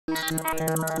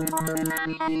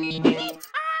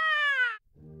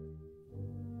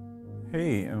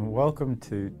Hey, and welcome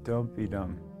to Don't Be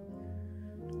Dumb.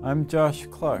 I'm Josh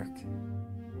Clark.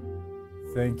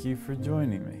 Thank you for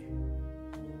joining me.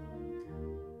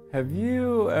 Have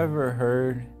you ever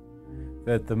heard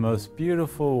that the most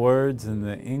beautiful words in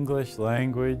the English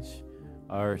language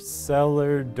are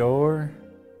cellar door?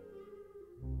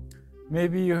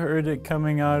 Maybe you heard it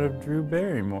coming out of Drew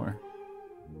Barrymore.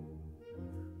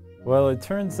 Well, it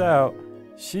turns out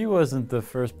she wasn't the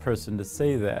first person to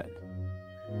say that.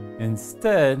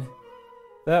 Instead,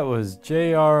 that was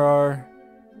j.r.r.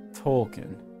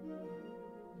 Tolkien.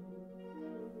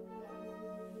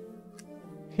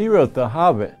 He wrote The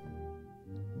Hobbit.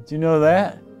 Did you know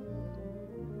that?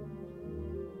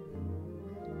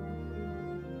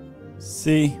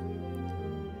 See,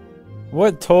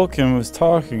 what Tolkien was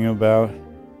talking about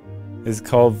is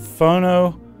called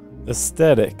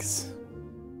phonoaesthetics.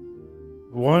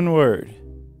 One word,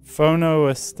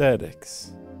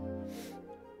 phonoaesthetics.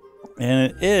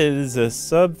 And it is a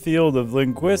subfield of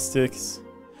linguistics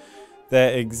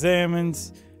that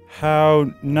examines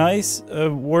how nice a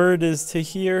word is to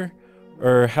hear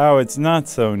or how it's not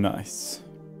so nice.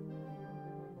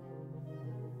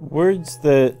 Words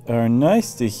that are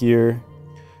nice to hear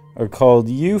are called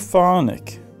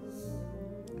euphonic,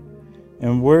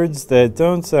 and words that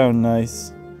don't sound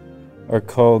nice are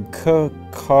called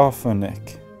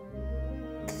cacophonic.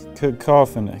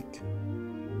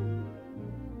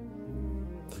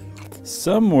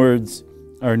 Some words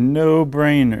are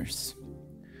no-brainers.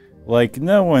 Like,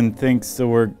 no one thinks the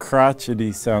word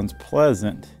crotchety sounds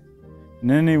pleasant, and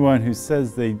anyone who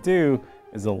says they do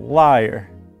is a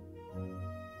liar.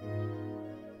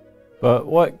 But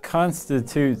what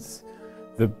constitutes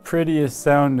the prettiest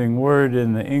sounding word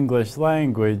in the English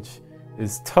language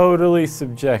is totally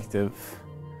subjective.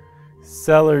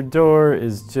 Cellar door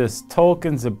is just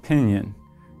Tolkien's opinion,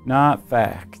 not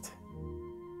fact.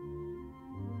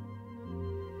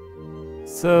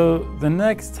 So the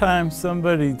next time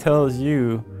somebody tells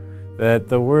you that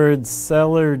the words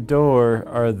cellar door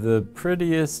are the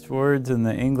prettiest words in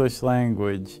the English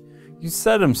language, you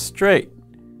set them straight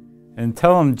and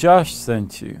tell them Josh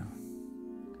sent you.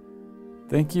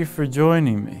 Thank you for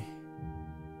joining me.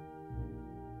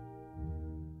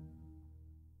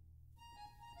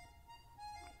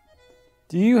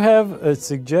 Do you have a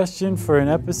suggestion for an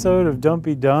episode of Don't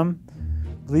Be Dumb?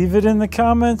 Leave it in the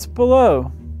comments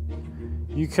below.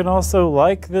 You can also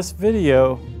like this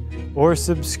video or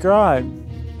subscribe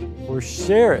or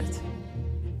share it.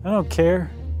 I don't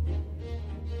care.